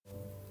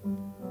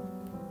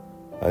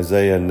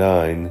Isaiah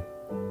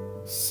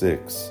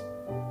 9:6.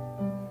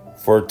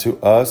 For to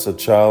us a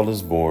child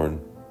is born,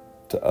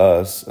 to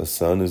us a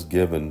son is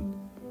given,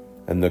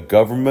 and the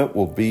government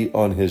will be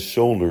on his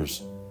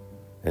shoulders,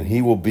 and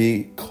he will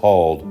be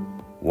called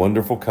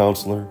Wonderful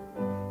Counselor,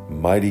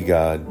 Mighty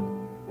God,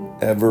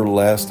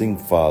 Everlasting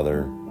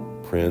Father,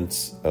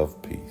 Prince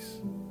of Peace.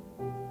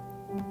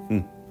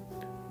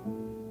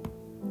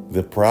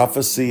 The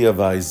prophecy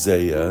of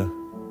Isaiah,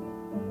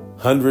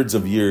 hundreds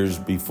of years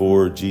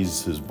before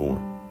Jesus is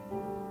born.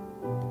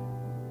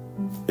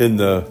 In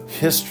the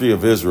history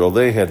of Israel,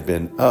 they had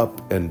been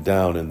up and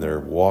down in their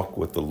walk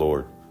with the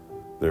Lord.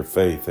 Their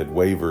faith had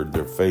wavered.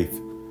 Their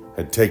faith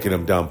had taken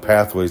them down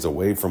pathways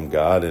away from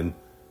God and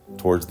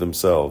towards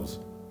themselves.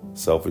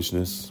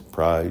 Selfishness,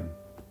 pride,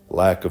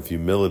 lack of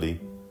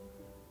humility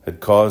had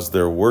caused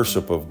their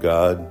worship of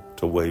God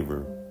to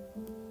waver.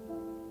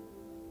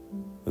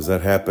 Has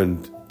that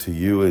happened to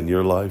you in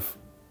your life?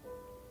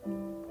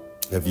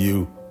 Have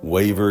you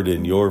wavered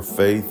in your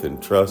faith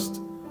and trust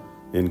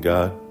in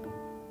God?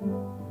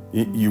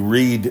 You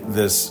read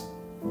this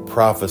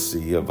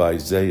prophecy of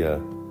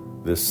Isaiah.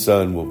 This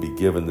son will be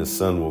given, this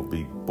son will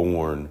be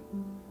born,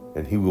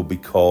 and he will be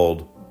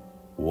called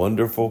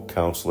Wonderful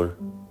Counselor,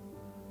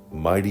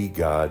 Mighty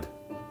God,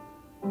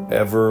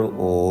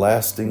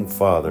 Everlasting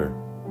Father,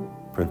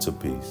 Prince of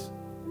Peace.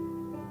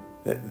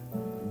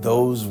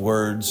 Those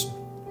words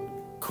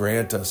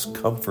grant us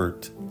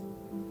comfort.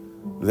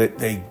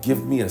 They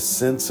give me a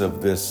sense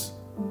of this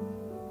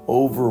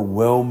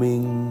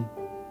overwhelming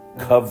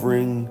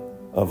covering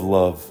of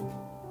love.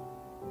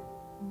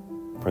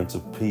 Prince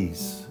of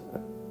Peace,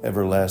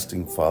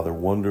 Everlasting Father,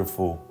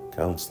 Wonderful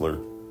Counselor.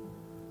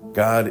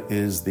 God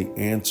is the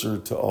answer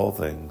to all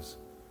things,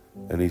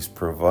 and He's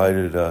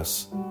provided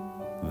us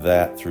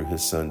that through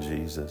His Son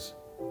Jesus.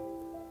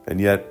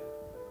 And yet,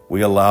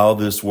 we allow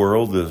this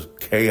world, the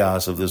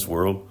chaos of this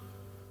world,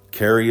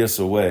 carry us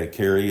away,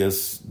 carry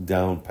us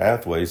down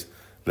pathways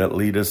that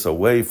lead us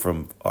away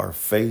from our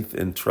faith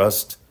and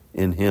trust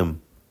in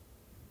Him.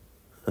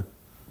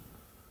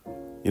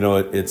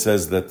 It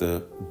says that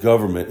the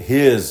government,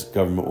 His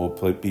government,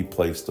 will be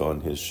placed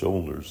on His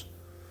shoulders.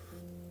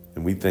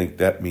 And we think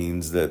that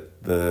means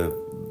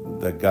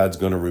that God's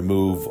going to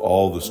remove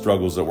all the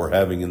struggles that we're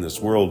having in this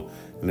world.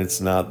 And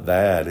it's not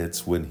that.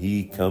 It's when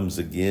He comes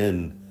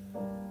again,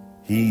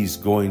 He's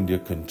going to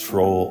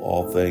control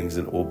all things,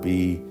 and it will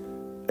be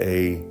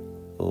a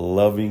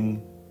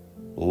loving,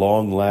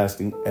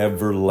 long-lasting,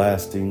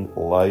 everlasting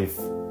life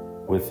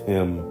with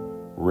Him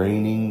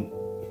reigning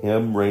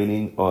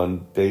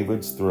on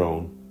David's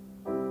throne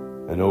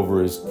and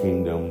over His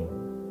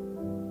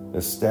kingdom,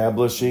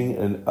 establishing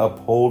and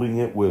upholding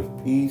it with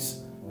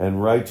peace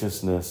and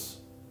righteousness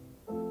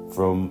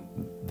from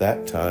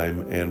that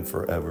time and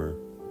forever.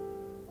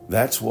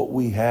 That's what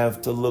we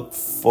have to look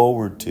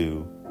forward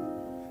to.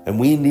 And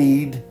we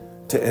need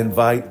to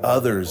invite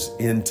others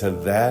into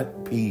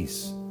that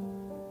peace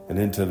and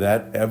into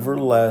that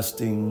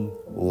everlasting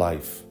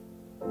life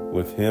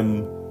with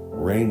Him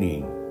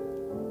reigning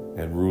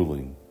and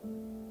ruling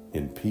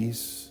in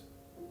peace,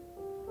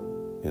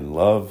 in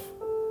love,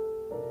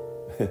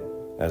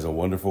 as a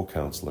wonderful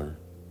counselor.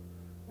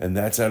 And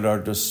that's at our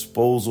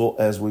disposal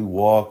as we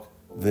walk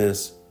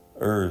this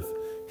earth.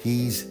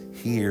 He's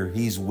here.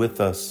 He's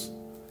with us.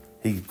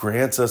 He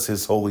grants us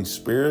His Holy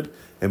Spirit,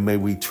 and may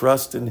we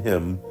trust in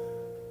Him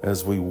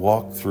as we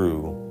walk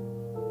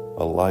through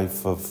a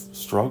life of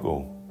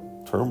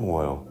struggle,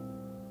 turmoil.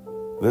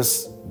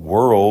 This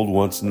world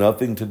wants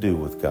nothing to do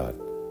with God.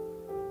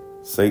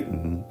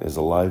 Satan is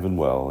alive and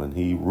well, and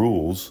he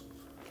rules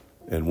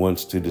and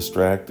wants to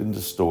distract and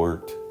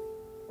distort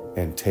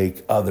and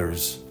take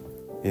others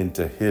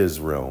into his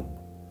realm.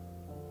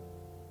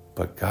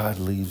 But God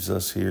leaves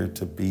us here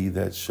to be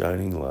that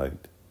shining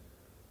light.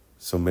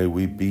 So may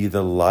we be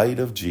the light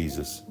of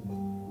Jesus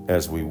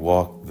as we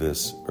walk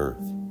this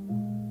earth.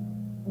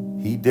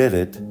 He did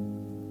it.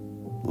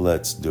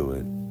 Let's do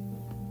it.